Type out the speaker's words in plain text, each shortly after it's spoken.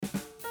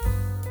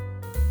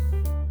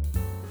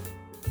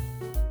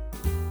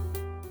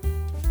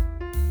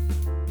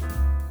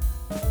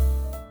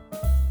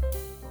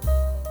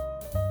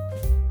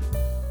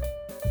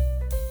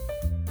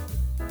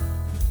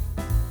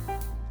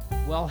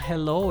Well,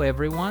 hello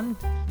everyone.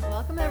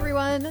 Welcome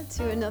everyone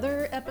to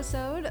another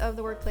episode of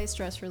the Workplace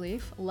Stress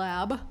Relief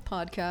Lab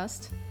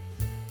podcast.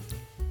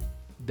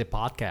 The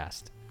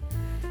podcast.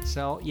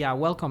 So yeah,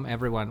 welcome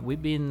everyone.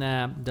 We've been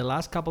the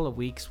last couple of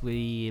weeks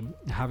we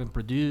haven't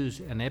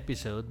produced an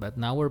episode, but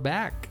now we're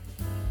back.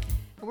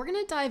 We're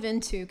going to dive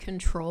into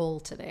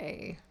control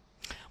today.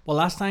 Well,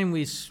 last time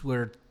we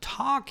were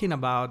talking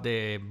about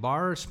the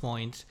bars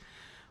points,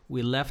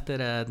 we left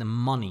it at the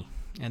money,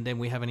 and then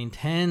we have an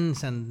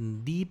intense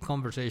and deep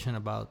conversation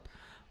about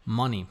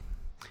money.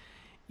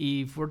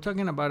 If we're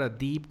talking about a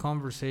deep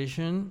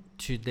conversation,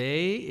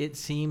 today it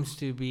seems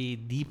to be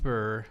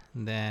deeper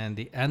than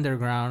the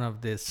underground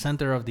of the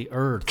center of the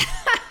earth.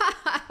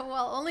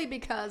 Well, only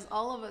because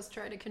all of us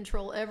try to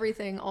control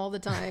everything all the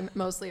time,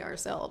 mostly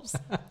ourselves.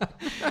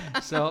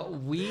 So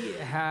we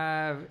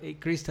have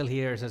Crystal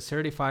here as a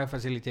certified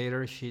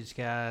facilitator. She's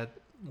got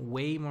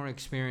way more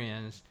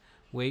experience,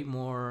 way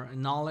more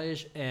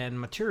knowledge and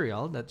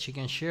material that she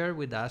can share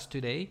with us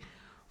today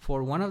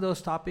for one of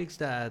those topics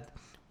that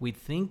we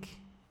think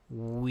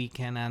we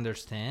can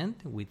understand.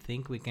 We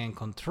think we can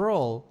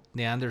control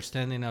the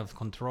understanding of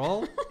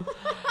control.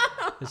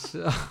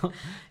 So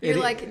You're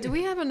like, do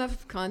we have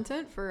enough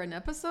content for an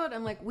episode?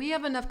 I'm like, we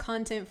have enough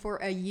content for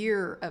a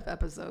year of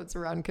episodes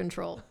around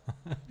control.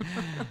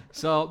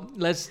 So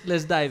let's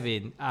dive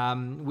in.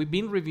 We've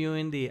been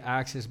reviewing the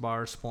access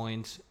bars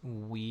points.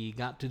 We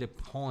got to the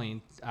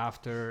point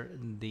after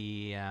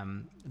the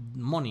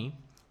money.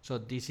 So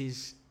this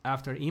is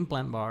after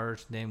implant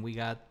bars. Then we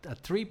got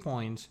 3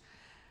 points,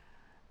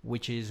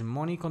 which is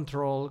money,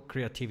 control,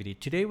 creativity.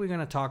 Today we're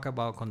going to talk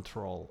about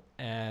control.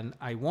 And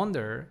I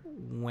wonder,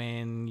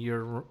 when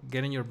you're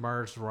getting your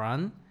bars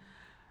run,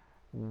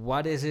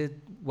 what is it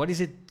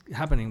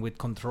happening with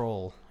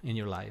control in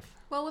your life?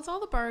 Well, with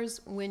all the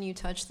bars, when you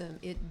touch them,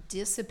 it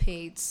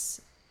dissipates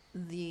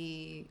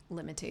the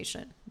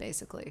limitation,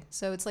 basically.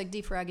 So it's like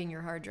defragging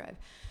your hard drive.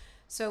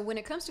 So when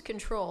it comes to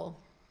control,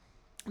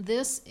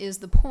 this is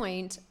the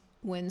point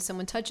when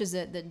someone touches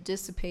it that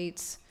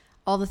dissipates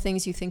all the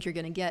things you think you're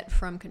going to get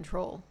from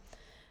control.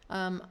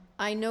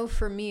 I know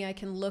for me, I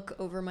can look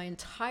over my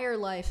entire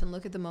life and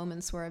look at the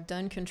moments where I've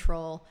done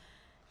control,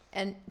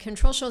 and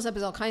control shows up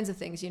as all kinds of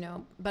things,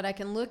 but I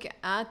can look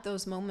at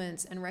those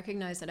moments and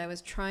recognize that I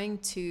was trying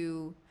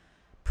to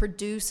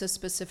produce a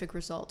specific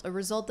result, a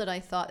result that I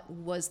thought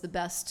was the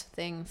best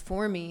thing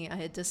for me. I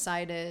had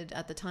decided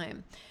at the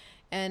time.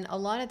 And a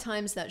lot of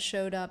times that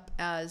showed up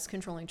as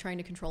trying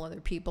to control other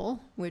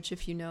people, which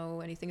if you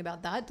know anything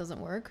about that, doesn't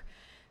work.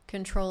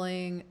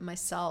 Controlling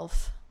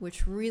myself,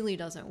 which really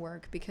doesn't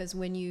work, because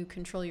when you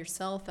control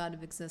yourself out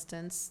of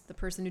existence, the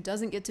person who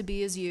doesn't get to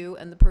be is you,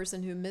 and the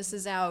person who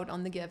misses out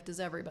on the gift is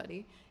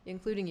everybody,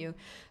 including you.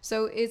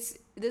 So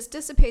this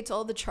dissipates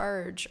all the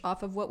charge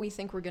off of what we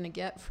think we're going to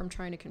get from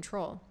trying to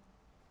control.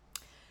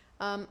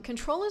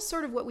 Control is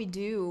sort of what we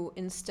do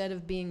instead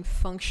of being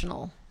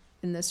functional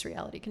in this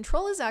reality.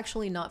 Control is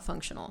actually not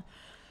functional.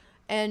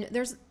 And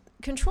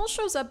control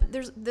shows up,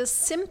 the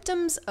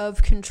symptoms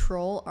of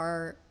control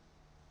are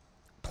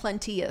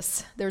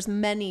plenteous. There's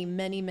many,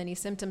 many, many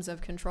symptoms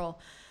of control.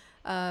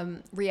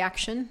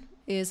 Reaction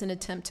is an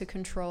attempt to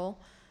control.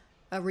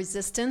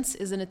 Resistance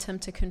is an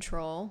attempt to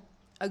control.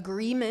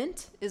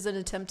 Agreement is an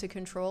attempt to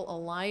control.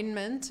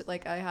 Alignment,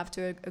 like I have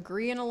to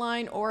agree and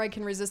align, or I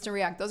can resist and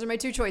react. Those are my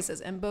 2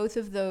 choices, and both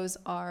of those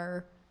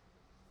are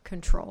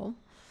control.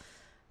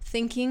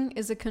 Thinking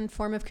is a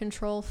form of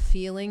control.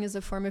 Feeling is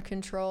a form of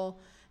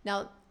control.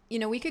 Now,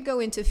 we could go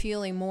into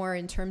feeling more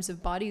in terms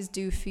of bodies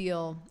do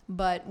feel,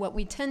 but what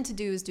we tend to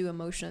do is do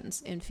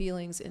emotions and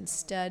feelings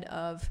instead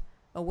of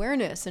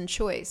awareness and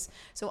choice.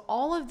 So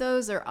all of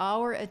those are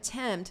our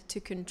attempt to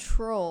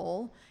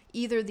control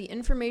either the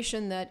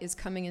information that is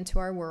coming into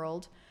our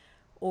world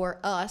or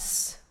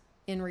us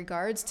in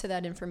regards to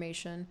that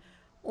information,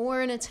 or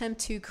an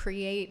attempt to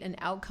create an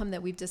outcome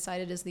that we've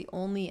decided is the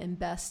only and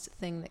best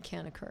thing that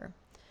can occur.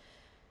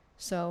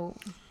 So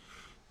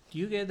Do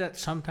you get that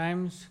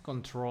sometimes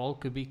control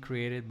could be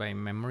created by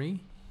memory?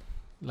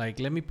 Like,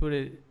 let me put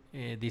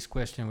this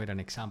question with an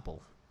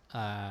example.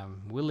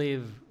 We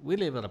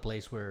live at a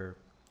place where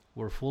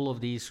we're full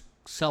of these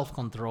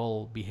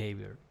self-control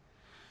behavior.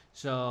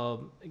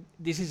 So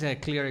this is a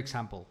clear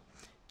example.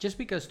 Just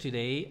because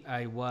today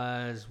I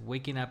was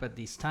waking up at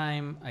this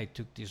time, I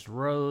took this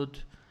road.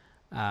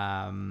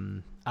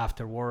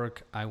 After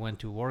work, I went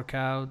to work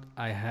out.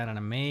 I had an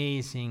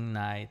amazing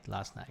night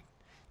last night.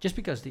 Just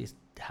because this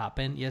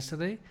happened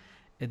yesterday,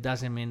 it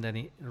doesn't mean that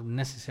it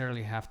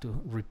necessarily have to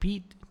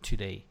repeat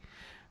today.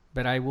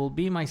 But I will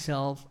be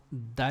myself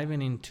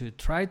diving into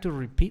try to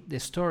repeat the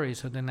story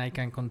so then I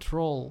can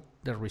control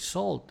the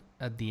result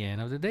at the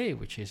end of the day,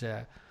 which is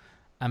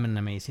I'm an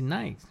amazing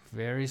night,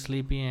 very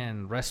sleepy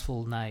and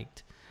restful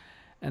night.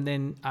 And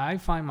then I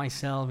find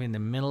myself in the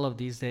middle of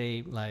this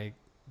day like,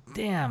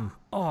 damn,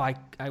 I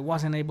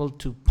wasn't able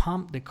to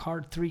pump the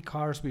car 3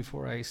 cars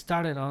before I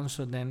started on,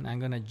 so then I'm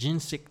gonna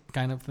jinx it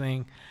kind of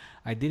thing.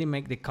 I didn't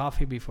make the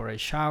coffee before I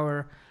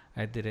shower.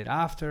 I did it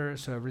after,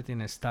 so everything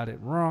has started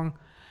wrong.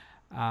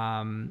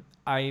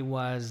 I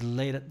was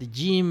late at the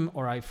gym,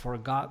 or I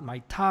forgot my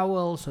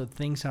towel, so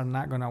things are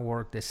not going to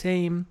work the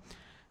same.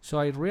 So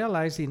I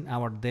realized in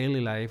our daily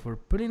life, we're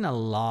putting a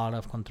lot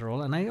of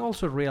control. And I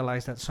also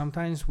realized that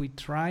sometimes we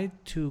try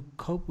to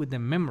cope with the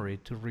memory,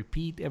 to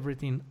repeat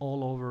everything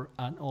all over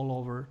and all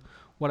over.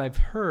 What I've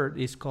heard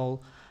is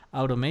called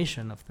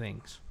automation of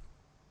things.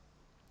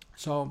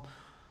 So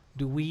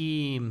do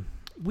we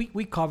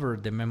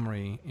covered the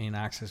memory in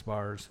access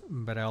bars,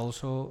 but I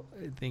also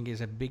think it's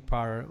a big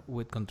part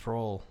with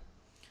control.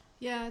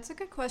 Yeah, it's a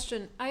good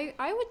question.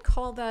 I would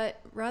call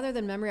that, rather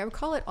than memory, I would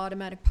call it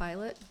automatic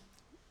pilot,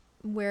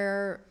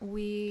 where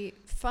we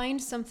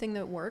find something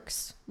that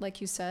works,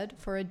 like you said,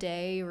 for a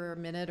day or a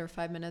minute or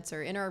 5 minutes,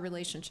 or in our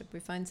relationship, we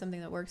find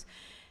something that works.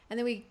 And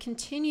then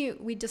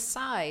we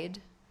decide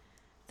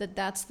that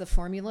that's the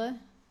formula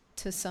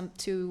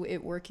to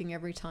it working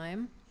every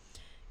time.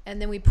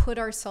 And then we put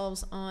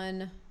ourselves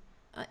on,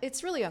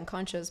 it's really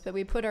unconscious, but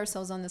we put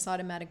ourselves on this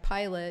automatic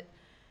pilot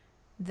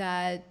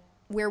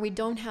where we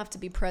don't have to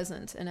be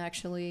present and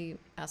actually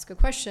ask a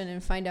question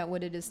and find out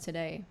what it is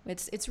today.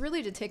 It's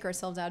really to take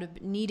ourselves out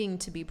of needing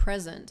to be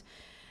present.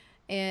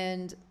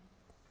 And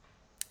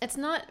it's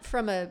not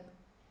from a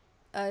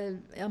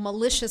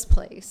malicious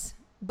place,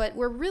 but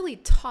we're really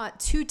taught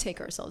to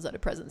take ourselves out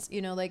of presence.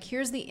 Like,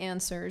 here's the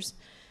answers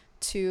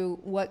to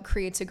what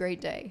creates a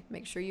great day.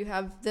 Make sure you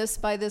have this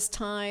by this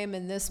time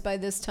and this by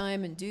this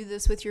time, and do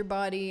this with your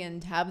body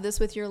and have this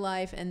with your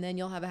life, and then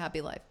you'll have a happy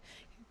life.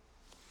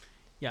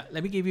 Yeah,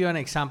 let me give you an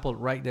example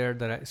right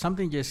there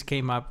something just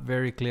came up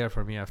very clear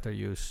for me after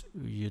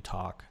you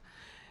talk.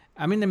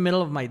 I'm in the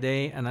middle of my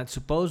day, and I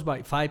suppose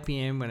by 5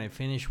 p.m. when I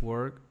finish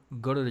work,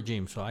 go to the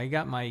gym. So I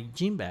got my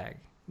gym bag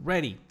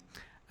ready.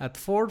 At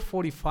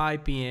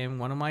 4:45 p.m.,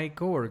 one of my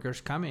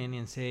coworkers come in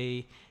and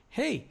say,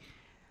 "Hey,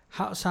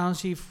 how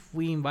sounds if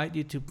we invite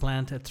you to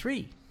plant a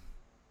tree?"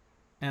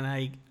 And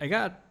I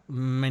got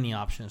many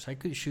options. I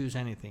could choose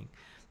anything.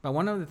 But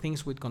one of the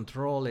things with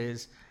control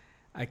is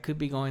I could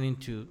be going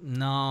into,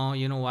 no,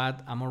 you know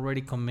what? I'm already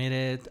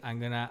committed.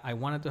 I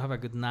wanted to have a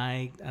good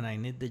night, and I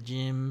need the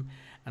gym,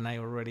 and I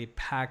already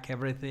pack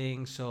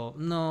everything. So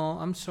no,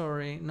 I'm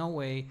sorry, no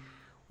way.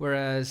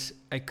 Whereas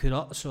I could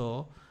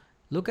also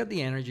look at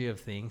the energy of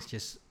things,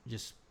 just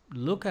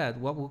look at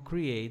what will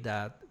create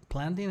that.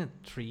 Planting a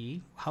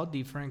tree, how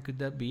different could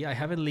that be? I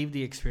haven't lived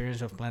the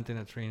experience of planting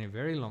a tree in a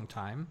very long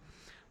time.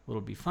 Will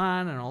it be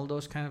fun and all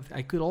those kind of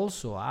I could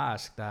also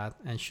ask that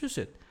and choose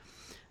it.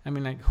 I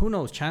mean, like, who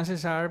knows?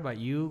 Chances are by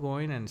you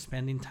going and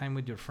spending time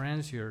with your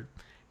friends, you're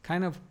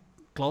kind of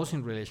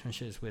closing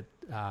relationships with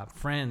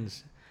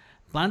friends.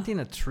 Planting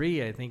a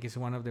tree, I think, is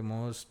one of the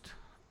most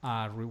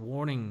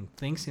rewarding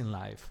things in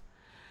life.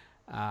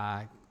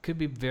 Could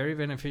be very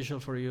beneficial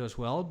for you as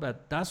well,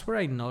 but that's where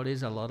I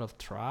notice a lot of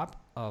trap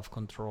of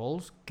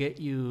controls get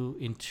you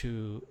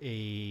into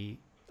a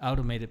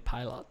automated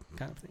pilot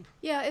kind of thing.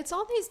 Yeah, it's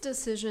all these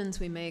decisions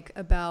we make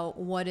about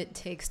what it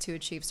takes to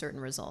achieve certain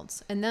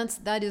results. And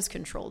that is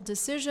control.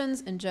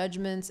 Decisions and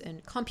judgments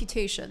and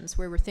computations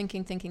where we're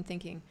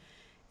thinking.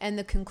 And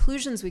the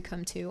conclusions we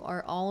come to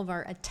are all of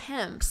our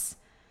attempts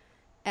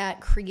at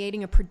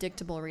creating a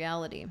predictable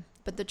reality.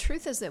 But the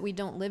truth is that we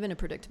don't live in a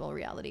predictable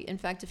reality. In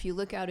fact, if you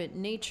look out at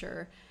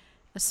nature,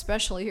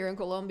 especially here in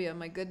Colombia,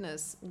 my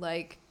goodness,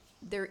 like,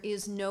 there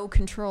is no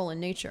control in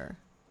nature.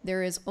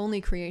 There is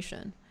only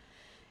creation.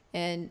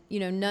 And,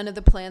 none of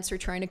the plants are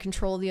trying to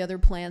control the other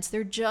plants.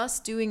 They're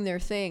just doing their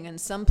thing. And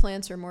some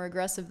plants are more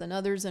aggressive than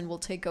others and will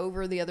take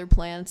over the other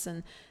plants.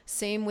 And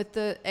same with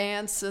the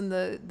ants and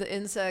the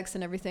insects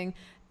and everything.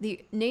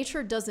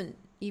 Nature doesn't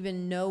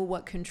even know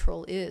what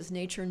control is.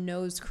 Nature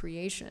knows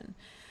creation.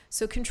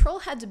 So control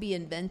had to be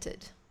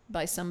invented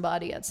by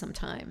somebody at some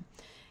time.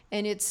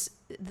 And it's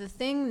the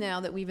thing now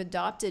that we've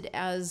adopted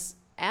as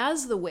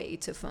the way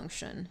to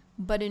function.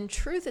 But in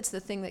truth, it's the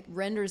thing that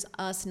renders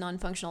us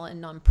non-functional and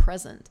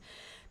non-present.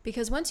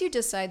 Because once you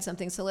decide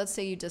something, so let's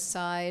say you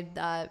decide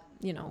that,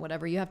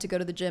 whatever, you have to go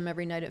to the gym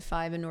every night at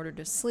 5 in order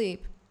to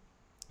sleep.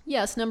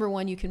 Yes, number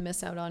one, you can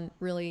miss out on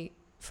really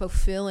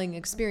fulfilling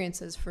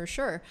experiences for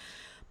sure.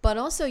 But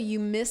also you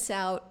miss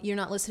out, you're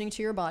not listening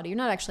to your body. You're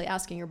not actually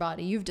asking your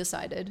body. You've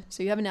decided.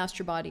 So you haven't asked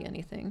your body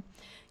anything.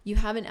 You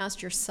haven't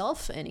asked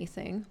yourself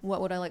anything.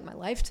 What would I like my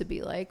life to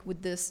be like?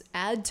 Would this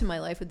add to my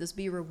life? Would this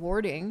be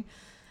rewarding?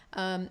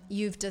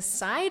 You've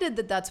decided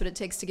that that's what it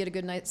takes to get a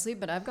good night's sleep,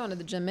 but I've gone to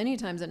the gym many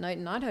times at night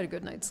and not had a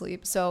good night's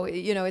sleep. So,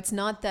 it's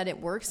not that it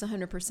works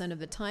 100% of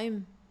the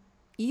time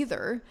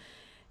either.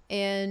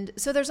 And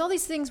so there's all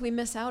these things we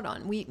miss out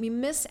on. We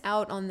miss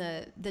out on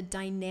the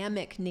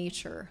dynamic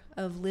nature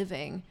of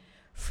living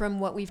from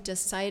what we've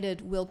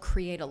decided will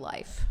create a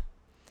life.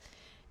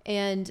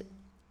 And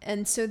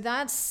so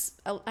that's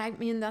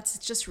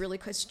just really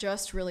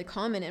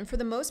common. And for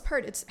the most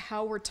part, it's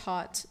how we're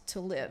taught to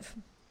live.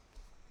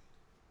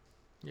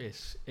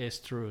 Yes, it's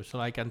true. So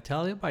I can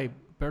tell you by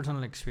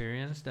personal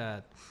experience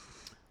that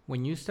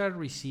when you start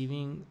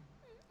receiving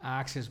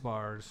access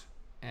bars,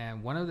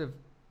 and one of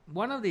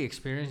the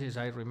experiences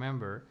I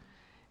remember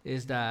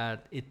is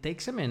that it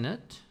takes a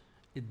minute.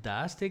 It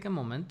does take a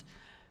moment,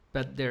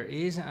 But there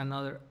is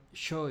another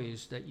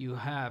choice that you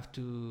have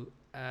to,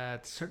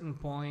 at certain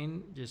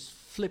point, just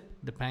flip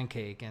the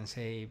pancake and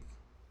say,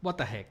 "What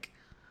the heck?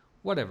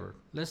 Whatever.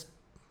 Let's.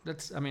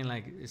 I mean,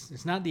 like,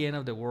 it's not the end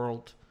of the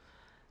world.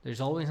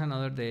 There's always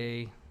another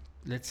day.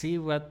 Let's see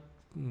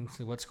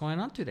what's going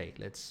on today.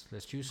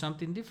 Let's choose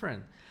something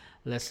different.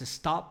 Let's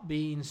stop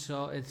being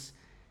so. It's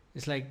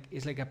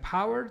like a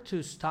power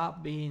to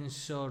stop being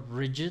so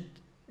rigid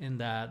in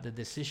that the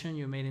decision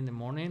you made in the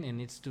morning, it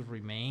needs to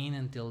remain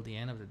until the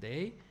end of the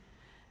day,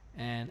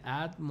 and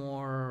add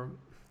more.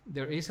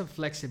 There is a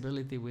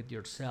flexibility with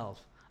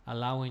yourself,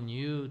 allowing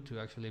you to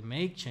actually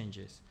make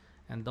changes,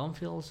 and don't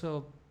feel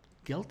so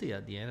guilty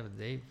at the end of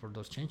the day for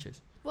those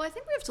changes. Well, I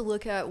think we have to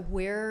look at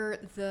where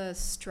the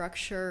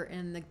structure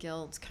and the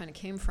guilt kind of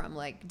came from.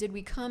 Like, did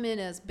we come in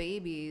as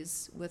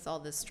babies with all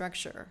this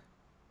structure?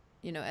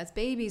 As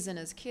babies and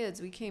as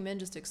kids, we came in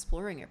just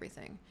exploring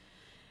everything.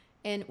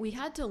 And we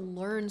had to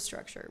learn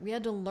structure. We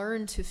had to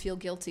learn to feel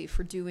guilty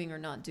for doing or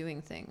not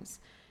doing things.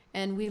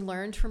 And we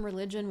learned from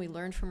religion, we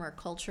learned from our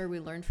culture, we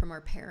learned from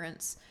our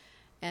parents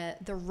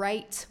the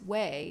right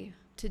way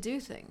to do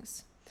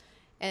things.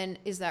 And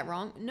is that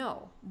wrong?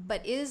 No.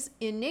 But is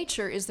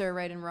there a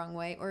right and wrong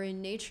way, or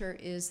in nature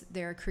is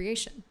there a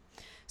creation?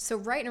 So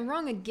right and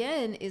wrong,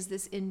 again, is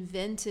this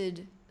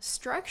invented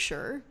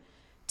structure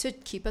to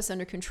keep us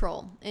under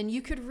control. And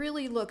you could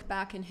really look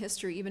back in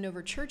history, even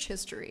over church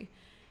history,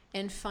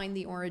 and find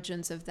the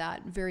origins of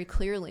that very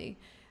clearly.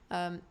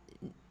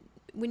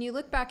 When you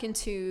look back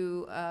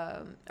into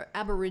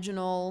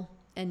Aboriginal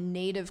and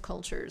Native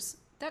cultures,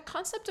 that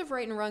concept of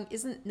right and wrong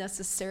isn't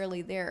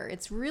necessarily there.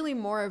 It's really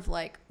more of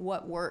like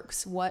what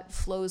works, what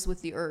flows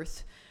with the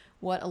earth,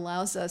 what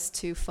allows us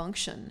to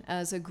function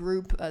as a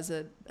group, as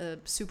a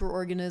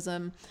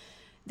superorganism.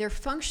 They're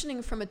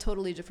functioning from a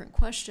totally different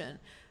question.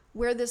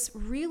 Where this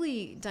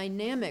really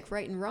dynamic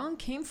right and wrong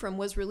came from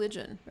was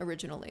religion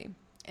originally.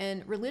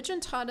 And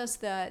religion taught us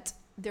that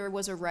there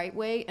was a right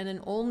way and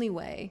an only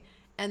way,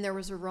 and there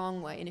was a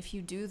wrong way. And if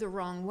you do the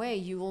wrong way,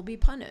 you will be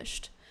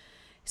punished.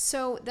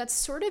 So that's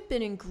sort of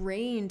been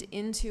ingrained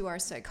into our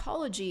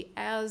psychology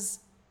as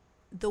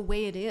the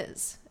way it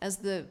is,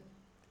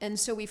 and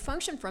so we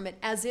function from it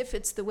as if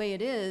it's the way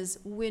it is,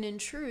 when in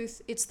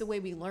truth, it's the way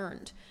we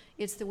learned.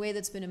 It's the way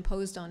that's been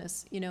imposed on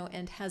us,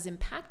 and has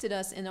impacted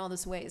us in all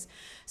these ways.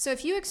 So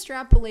if you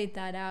extrapolate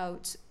that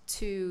out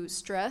to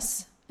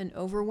stress and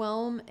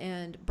overwhelm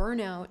and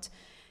burnout,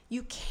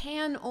 you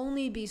can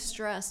only be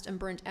stressed and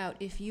burnt out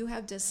if you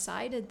have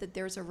decided that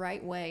there's a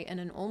right way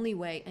and an only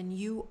way, and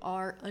you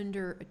are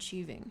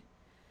underachieving.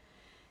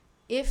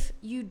 If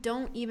you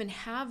don't even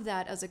have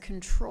that as a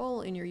control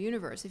in your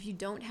universe, if you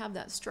don't have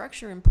that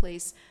structure in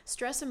place,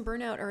 stress and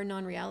burnout are a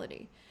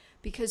non-reality,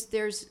 because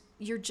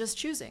you're just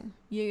choosing.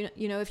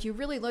 If you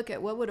really look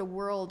at what would a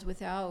world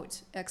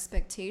without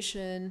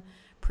expectation,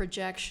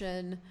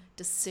 projection,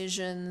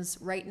 decisions,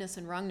 rightness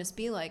and wrongness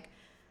be like,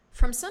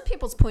 from some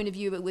people's point of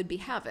view, it would be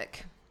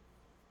havoc.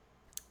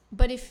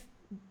 But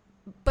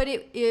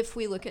if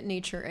we look at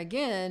nature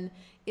again,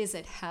 is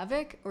it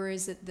havoc, or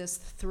is it this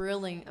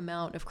thrilling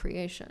amount of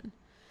creation?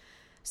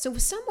 So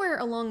somewhere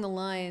along the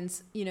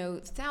lines,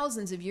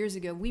 thousands of years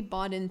ago, we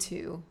bought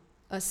into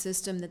a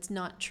system that's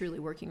not truly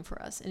working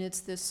for us. And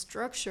it's this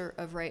structure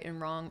of right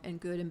and wrong and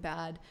good and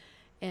bad.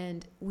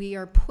 And we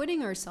are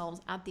putting ourselves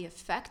at the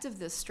effect of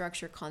this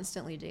structure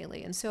constantly,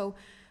 daily. And so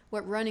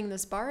what running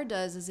this bar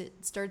does is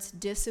it starts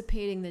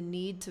dissipating the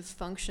need to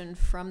function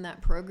from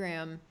that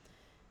program,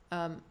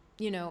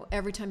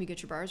 every time you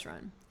get your bars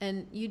run.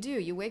 And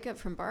you wake up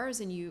from bars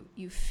and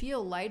you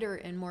feel lighter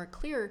and more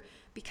clear,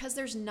 because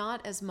there's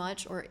not as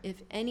much, or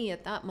if any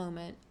at that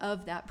moment,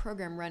 of that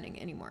program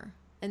running anymore.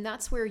 And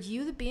that's where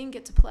you, the being,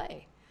 get to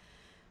play.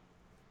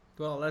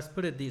 Well, let's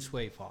put it this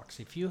way, Fox.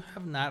 If you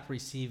have not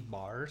received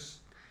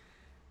bars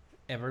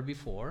ever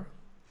before,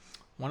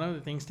 one of the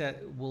things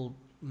that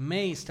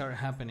may start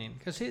happening,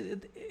 because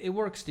it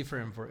works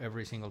different for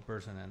every single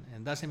person,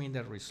 and doesn't mean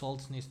that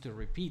results needs to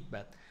repeat,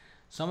 but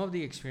some of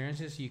the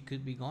experiences you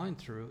could be going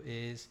through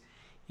is,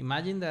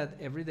 imagine that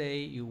every day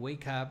you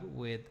wake up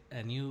with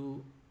a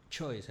new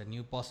choice, a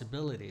new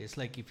possibility. It's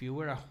like if you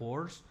were a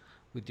horse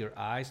with your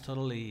eyes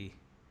totally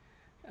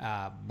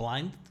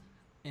blind,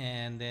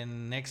 and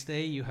then next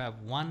day you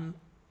have one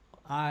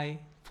eye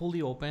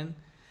fully open,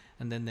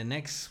 and then the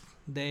next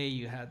day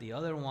you have the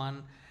other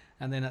one,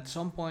 and then at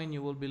some point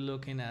you will be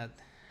looking at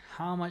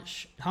how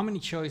many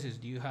choices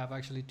do you have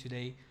actually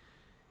today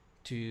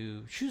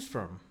to choose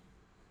from.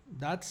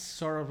 That's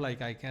sort of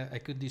like I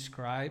could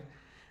describe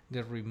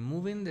the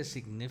removing the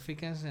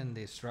significance and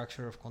the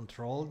structure of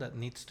control that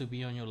needs to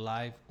be on your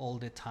life all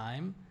the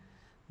time,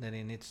 that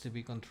it needs to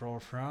be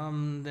controlled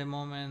from the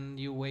moment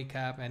you wake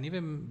up and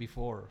even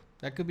before.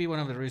 That could be one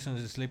of the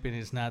reasons that sleeping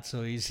is not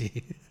so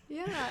easy.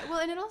 Yeah, well,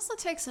 and it also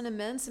takes an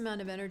immense amount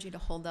of energy to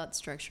hold that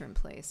structure in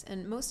place.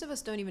 And most of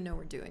us don't even know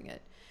we're doing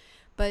it.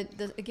 But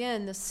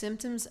the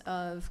symptoms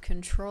of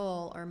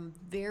control are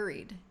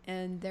varied,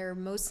 and they're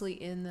mostly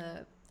in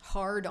the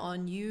hard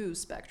on you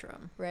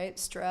spectrum, right?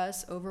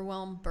 Stress,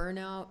 overwhelm,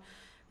 burnout,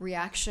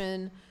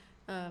 reaction,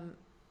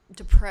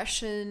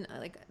 depression,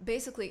 like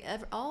basically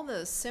all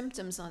the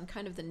symptoms on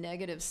kind of the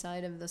negative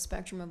side of the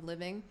spectrum of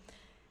living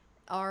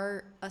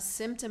are a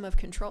symptom of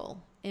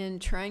control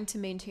and trying to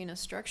maintain a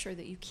structure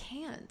that you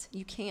can't.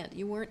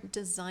 You weren't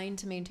designed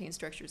to maintain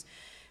structures.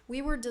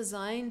 We were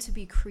designed to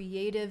be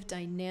creative,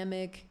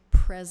 dynamic,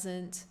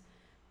 present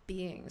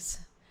beings.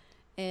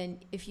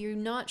 And if you're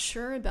not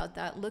sure about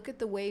that, look at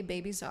the way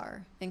babies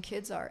are and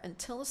kids are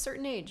until a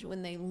certain age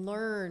when they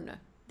learn.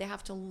 They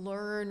have to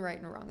learn right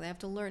and wrong. They have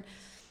to learn.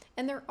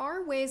 And there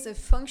are ways of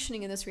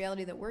functioning in this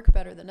reality that work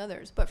better than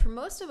others. But for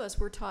most of us,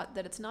 we're taught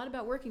that it's not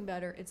about working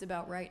better, it's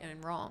about right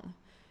and wrong,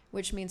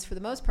 which means for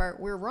the most part,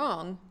 we're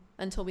wrong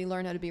until we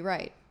learn how to be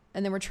right.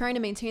 And then we're trying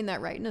to maintain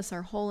that rightness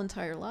our whole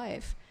entire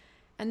life.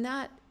 And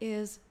that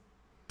is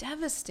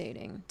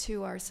devastating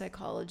to our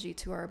psychology,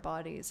 to our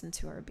bodies, and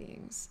to our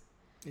beings.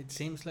 It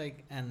seems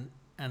like an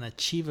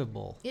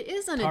unachievable. It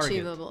is target.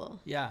 unachievable.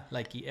 Yeah,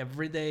 like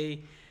every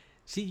day.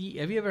 See,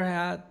 have you ever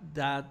had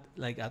that,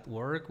 like at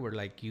work, where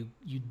like you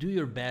do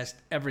your best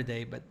every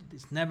day, but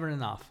it's never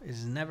enough.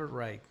 It's never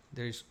right.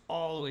 There's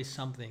always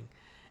something,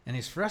 and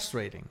it's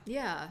frustrating.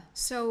 Yeah.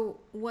 So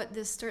what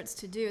this starts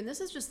to do, and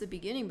this is just the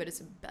beginning, but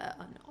it's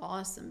an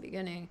awesome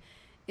beginning,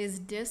 is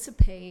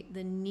dissipate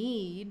the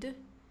need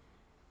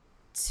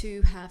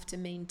to have to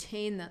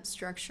maintain that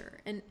structure.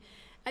 And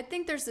I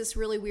think there's this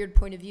really weird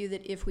point of view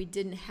that if we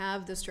didn't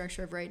have the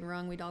structure of right and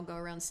wrong, we'd all go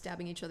around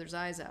stabbing each other's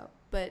eyes out.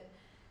 But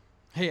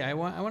hey, I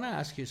want to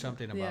ask you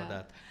something about Yeah.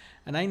 that.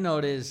 And I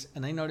notice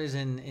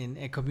in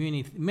a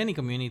community, many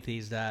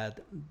communities, that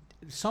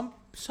some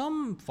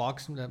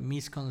folks have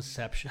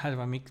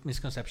a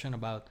misconception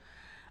about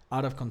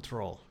out of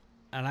control.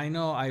 And I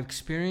know I've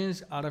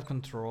experienced out of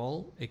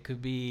control. It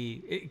could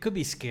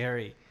be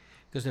scary,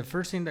 because the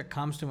first thing that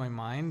comes to my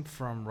mind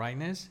from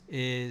rightness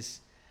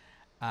is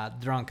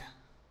drunk.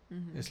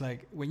 mm-hmm. It's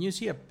like when you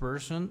see a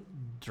person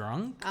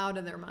drunk, out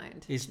of their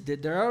mind.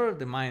 they're out of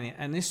the mind,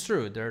 and it's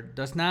true.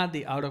 That's not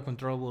the out of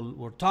control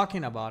we're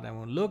talking about and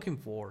we're looking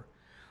for.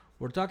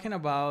 We're talking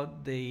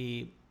about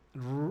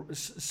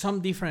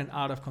some different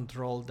out of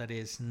control that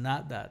is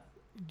not that.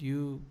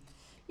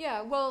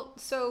 Yeah, well,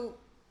 so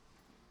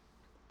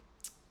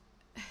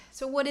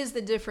what is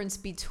the difference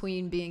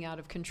between being out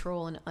of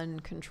control and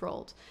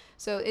uncontrolled?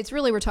 So it's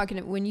really, we're talking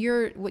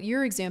what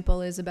your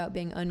example is about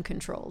being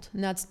uncontrolled,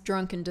 and that's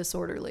drunk and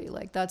disorderly.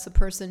 Like that's a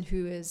person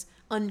who is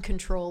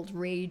uncontrolled,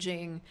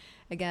 raging.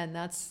 Again,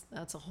 that's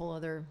a whole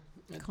other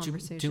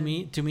conversation.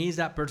 To me, is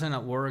that person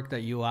at work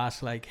that you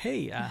ask like,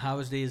 "Hey, how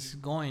is this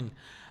going?"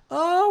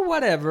 Oh,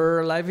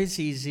 whatever. Life is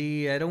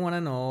easy. I don't want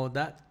to know.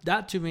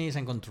 That to me is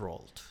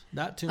uncontrolled.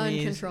 That to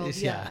me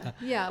is yeah.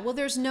 Yeah. Well,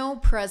 there's no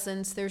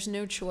presence. There's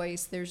no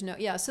choice.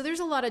 So there's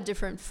a lot of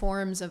different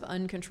forms of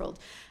uncontrolled.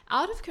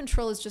 Out of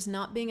control is just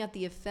not being at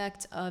the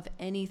effect of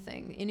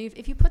anything. And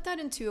if you put that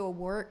into a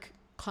work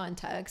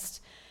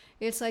context,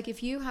 it's like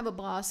if you have a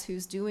boss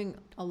who's doing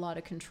a lot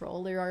of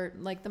control, there are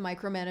like the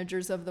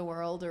micromanagers of the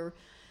world, or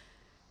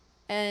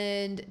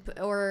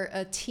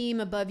a team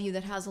above you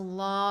that has a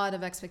lot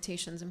of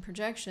expectations and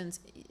projections,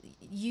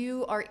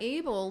 you are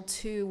able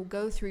to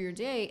go through your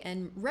day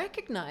and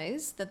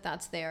recognize that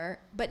that's there,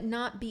 but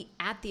not be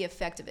at the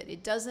effect of it.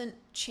 It doesn't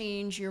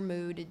change your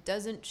mood. It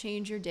doesn't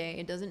change your day.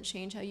 It doesn't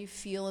change how you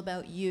feel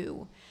about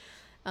you.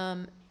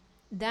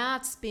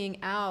 That's being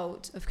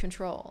out of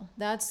control.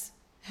 That's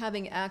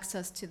having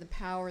access to the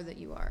power that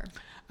you are.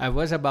 I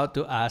was about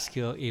to ask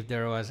you if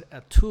there was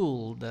a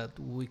tool that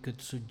we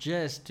could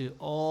suggest to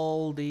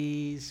all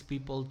these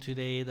people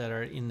today that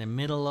are in the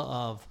middle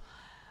of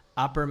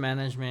upper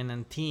management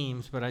and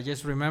teams, but I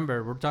just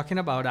remember we're talking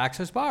about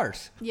access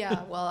bars.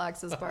 Yeah, well,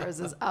 access bars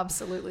is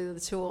absolutely the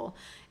tool.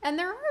 And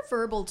there are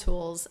verbal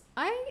tools.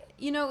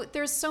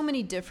 There's so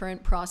many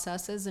different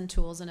processes and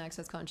tools in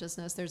access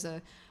consciousness. There's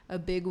a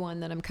big one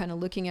that I'm kind of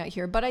looking at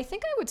here, but I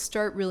think I would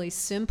start really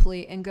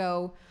simply and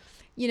go,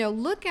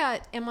 look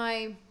at, am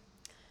I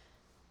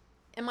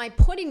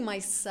putting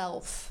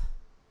myself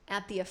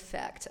at the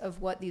effect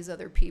of what these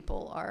other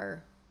people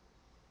are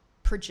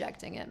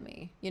projecting at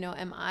me?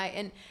 Am I,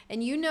 and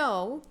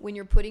when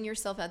you're putting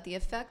yourself at the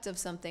effect of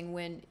something,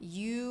 when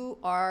you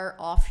are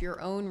off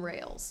your own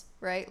rails,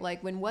 right?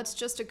 Like when what's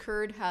just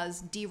occurred has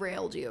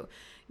derailed you.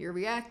 You're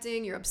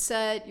reacting, you're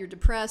upset, you're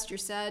depressed, you're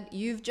sad.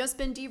 You've just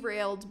been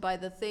derailed by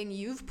the thing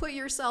you've put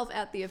yourself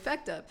at the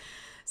effect of.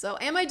 So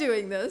am I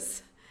doing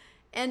this?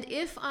 And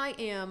if I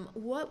am,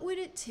 what would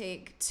it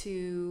take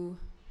to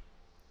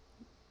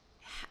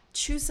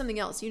choose something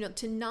else,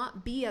 to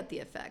not be at the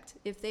effect?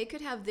 If they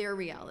could have their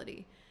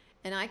reality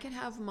and I could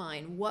have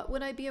mine, what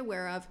would I be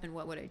aware of and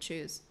what would I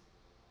choose?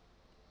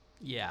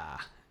 Yeah.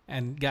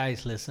 And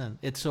guys, listen,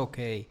 it's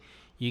okay.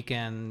 You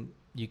can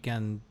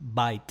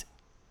bite.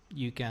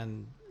 You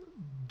can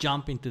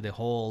jump into the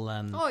hole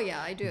and oh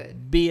yeah, I do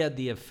it. Be at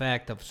the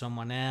effect of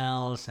someone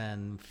else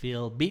and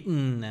feel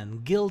beaten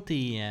and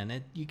guilty,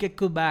 and you get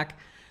go back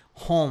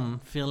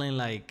home feeling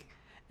like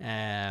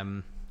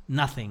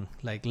nothing,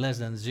 like less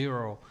than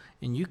zero,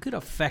 and you could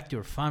affect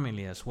your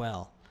family as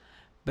well.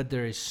 But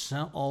there is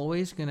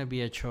always going to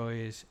be a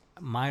choice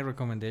my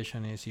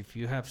recommendation is, if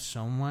you have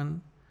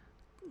someone,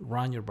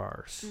 run your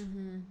bars.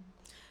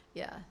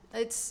 Yeah,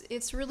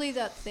 it's really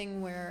that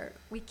thing where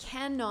we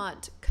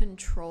cannot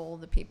control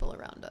the people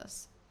around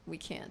us. We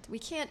can't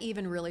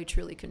even really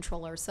truly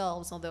control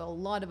ourselves, although a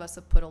lot of us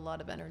have put a lot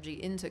of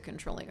energy into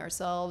controlling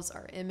ourselves,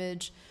 our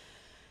image.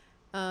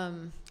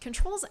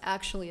 Control is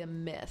actually a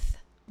myth,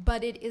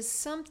 but it is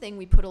something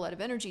we put a lot of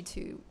energy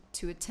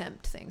to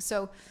attempt things.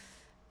 So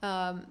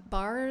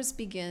bars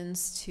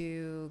begins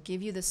to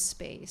give you the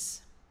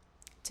space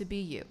to be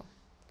you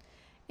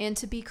and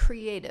to be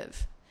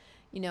creative.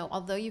 You know,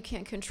 although you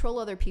can't control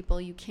other people,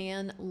 you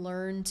can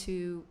learn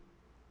to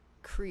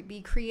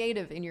be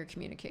creative in your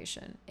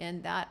communication.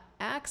 And that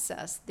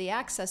the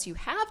access you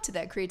have to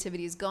that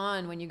creativity is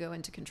gone when you go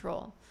into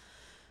control.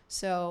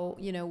 So,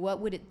 you know, what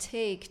would it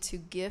take to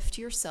gift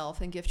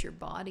yourself and gift your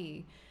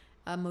body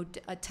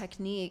a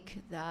technique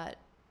that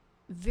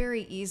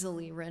very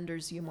easily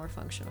renders you more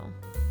functional?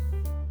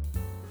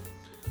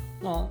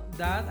 Well,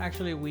 that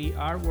actually, we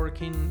are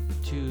working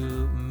to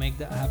make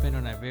that happen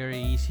in a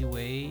very easy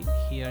way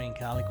here in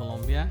Cali,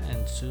 Colombia,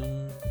 and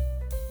soon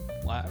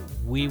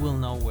we will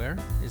know where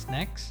is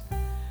next.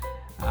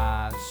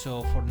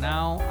 So for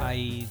now,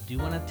 I do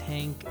want to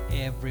thank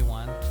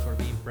everyone for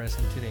being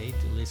present today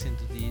to listen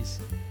to this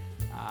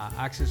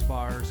Access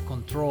Bars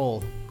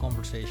Control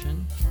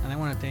conversation. And I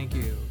want to thank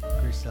you,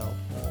 Crystal,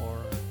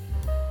 for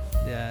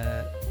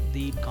the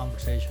deep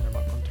conversation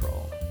about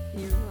control.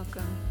 You're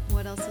welcome.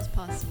 What else is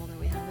possible that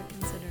we haven't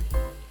considered?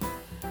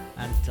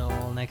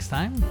 Until next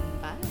time.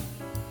 Bye.